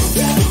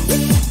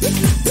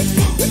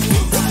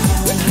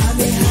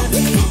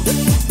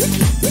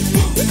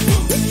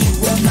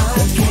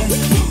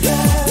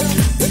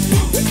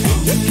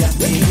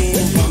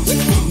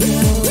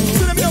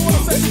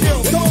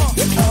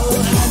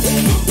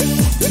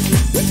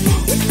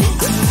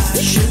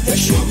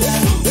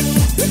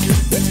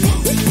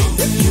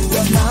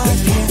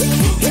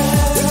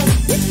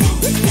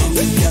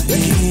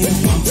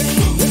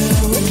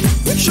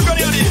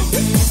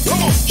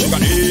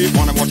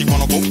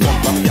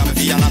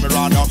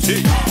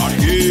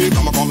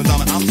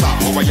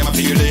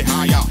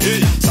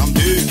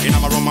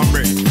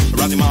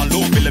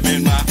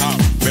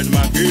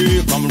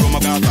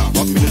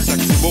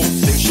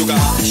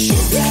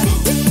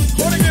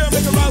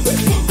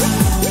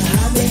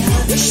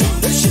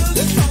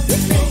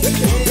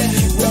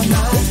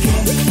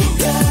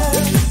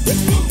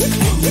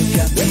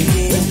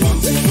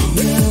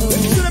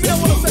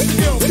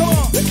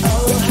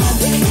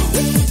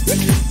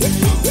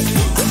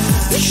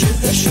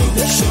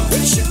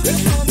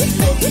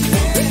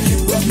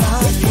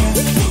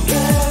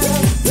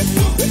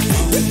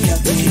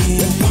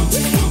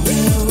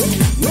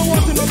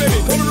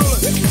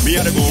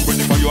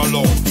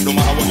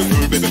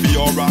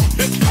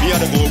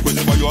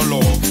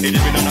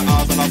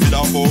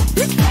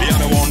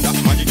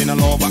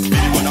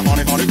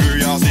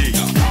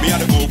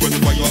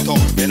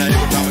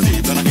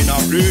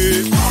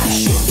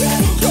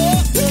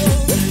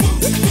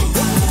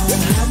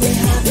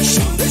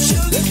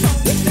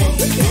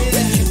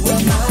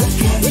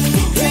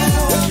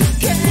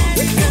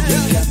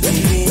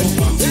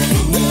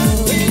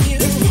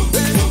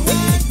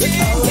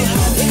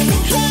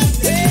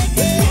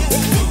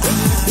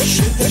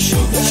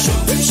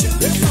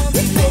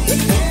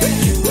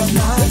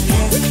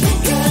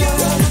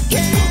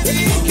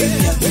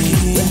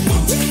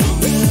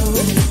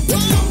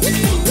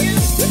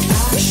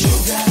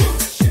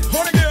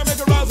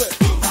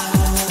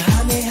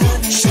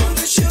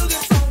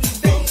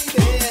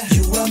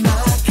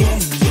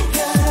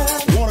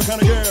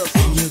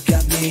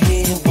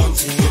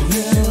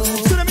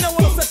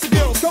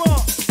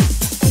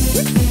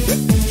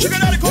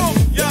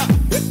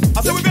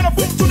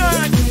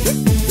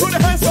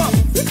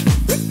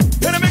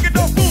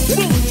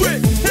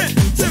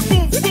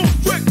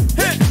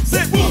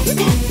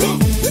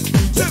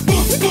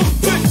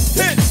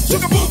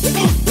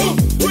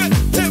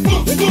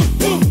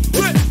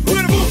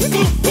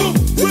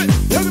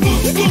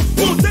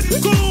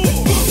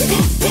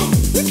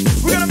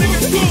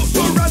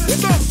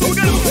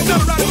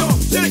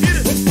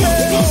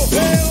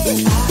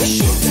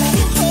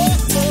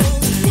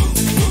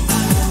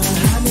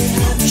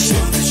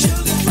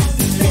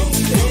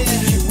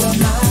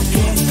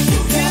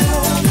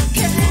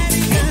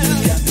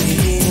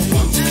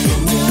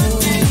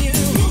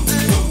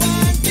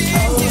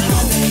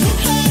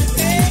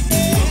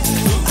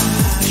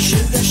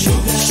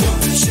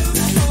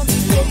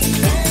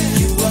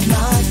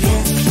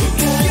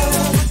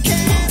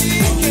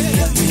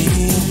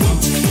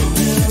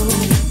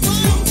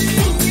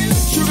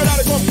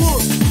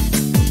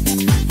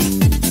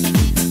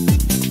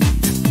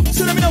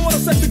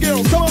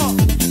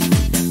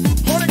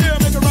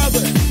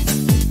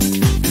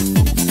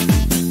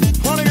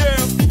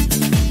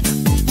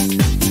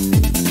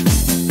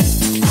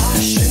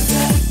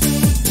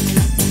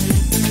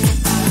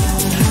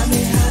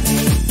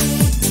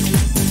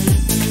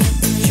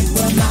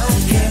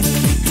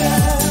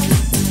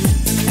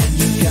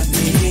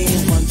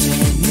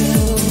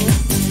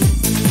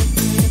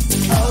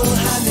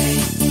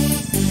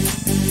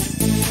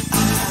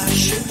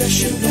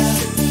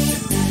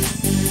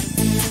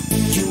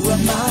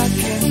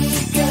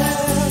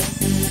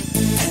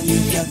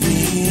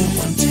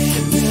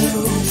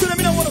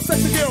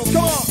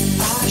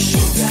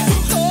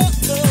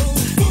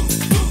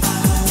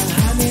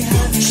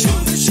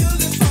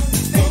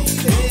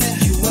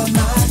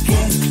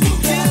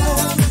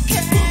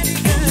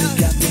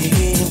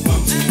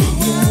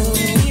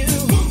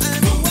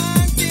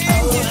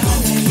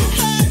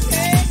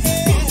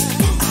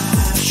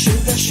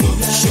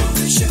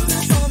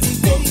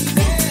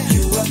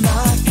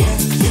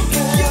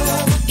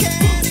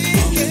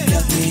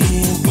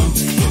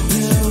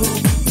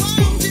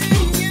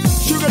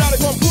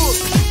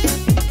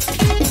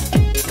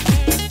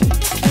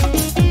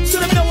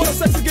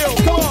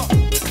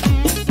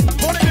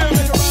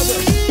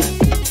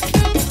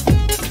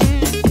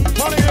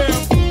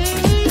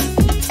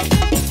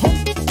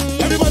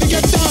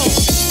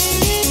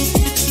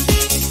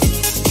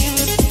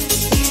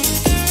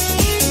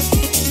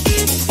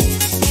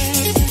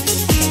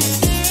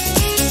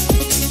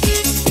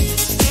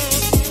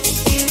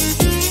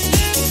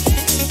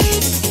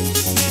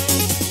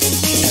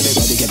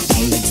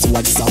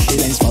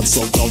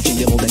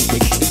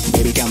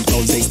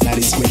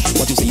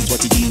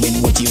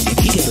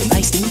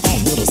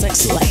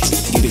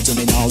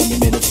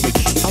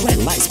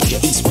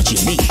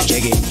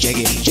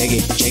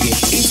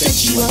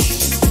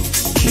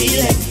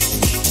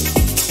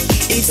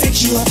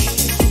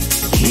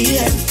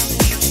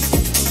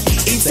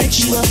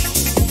 Insexual,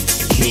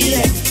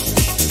 mire.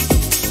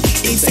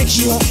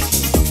 Insexual,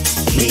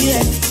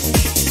 mire.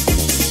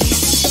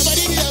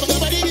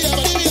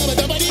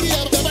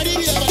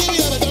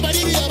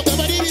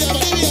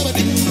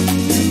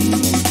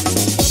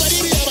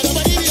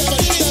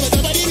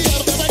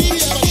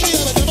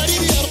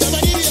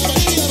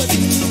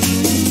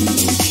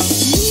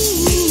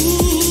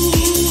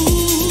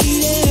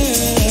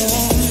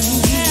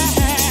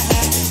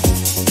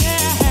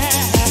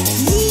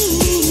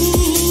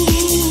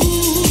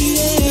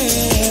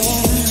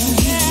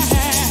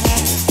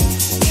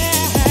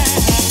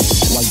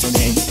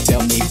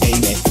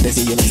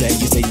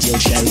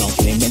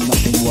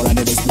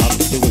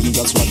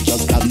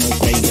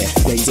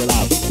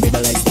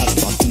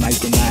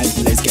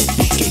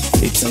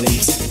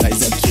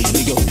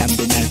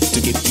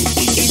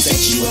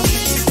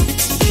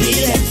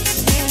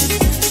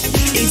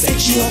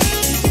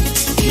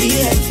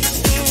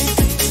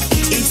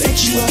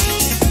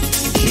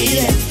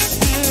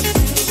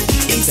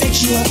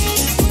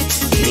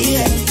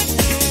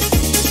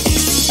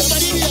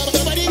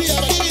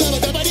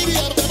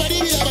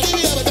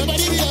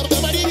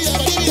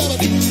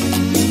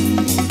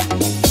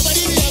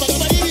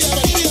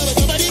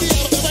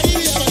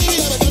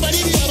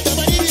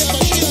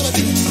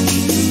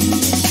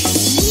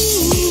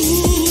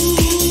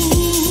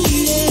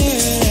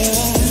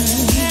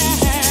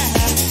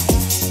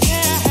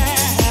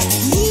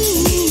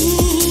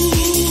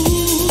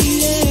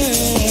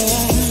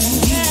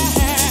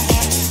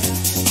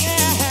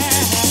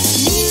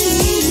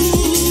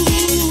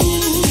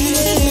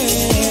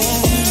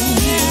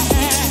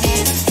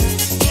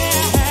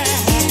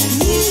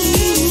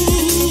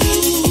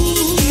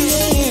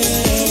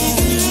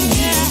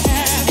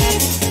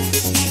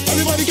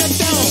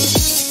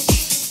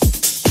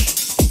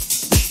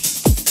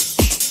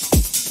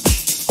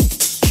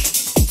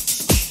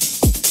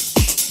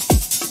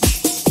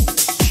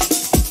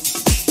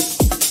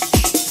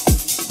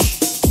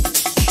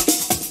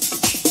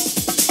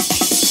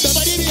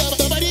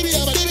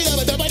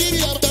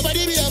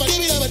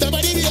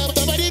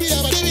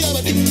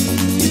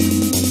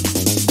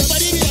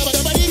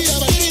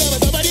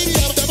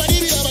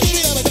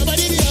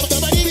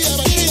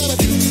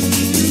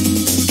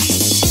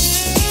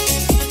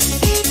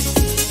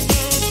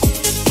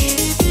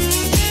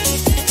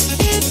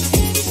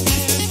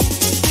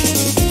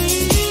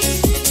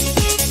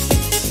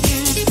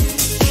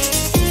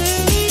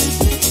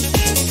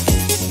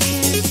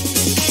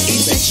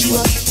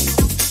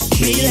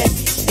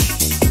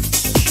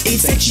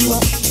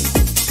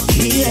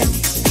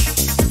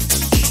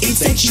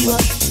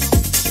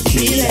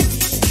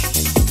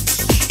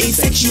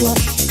 Insexual,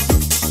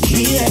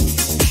 mire.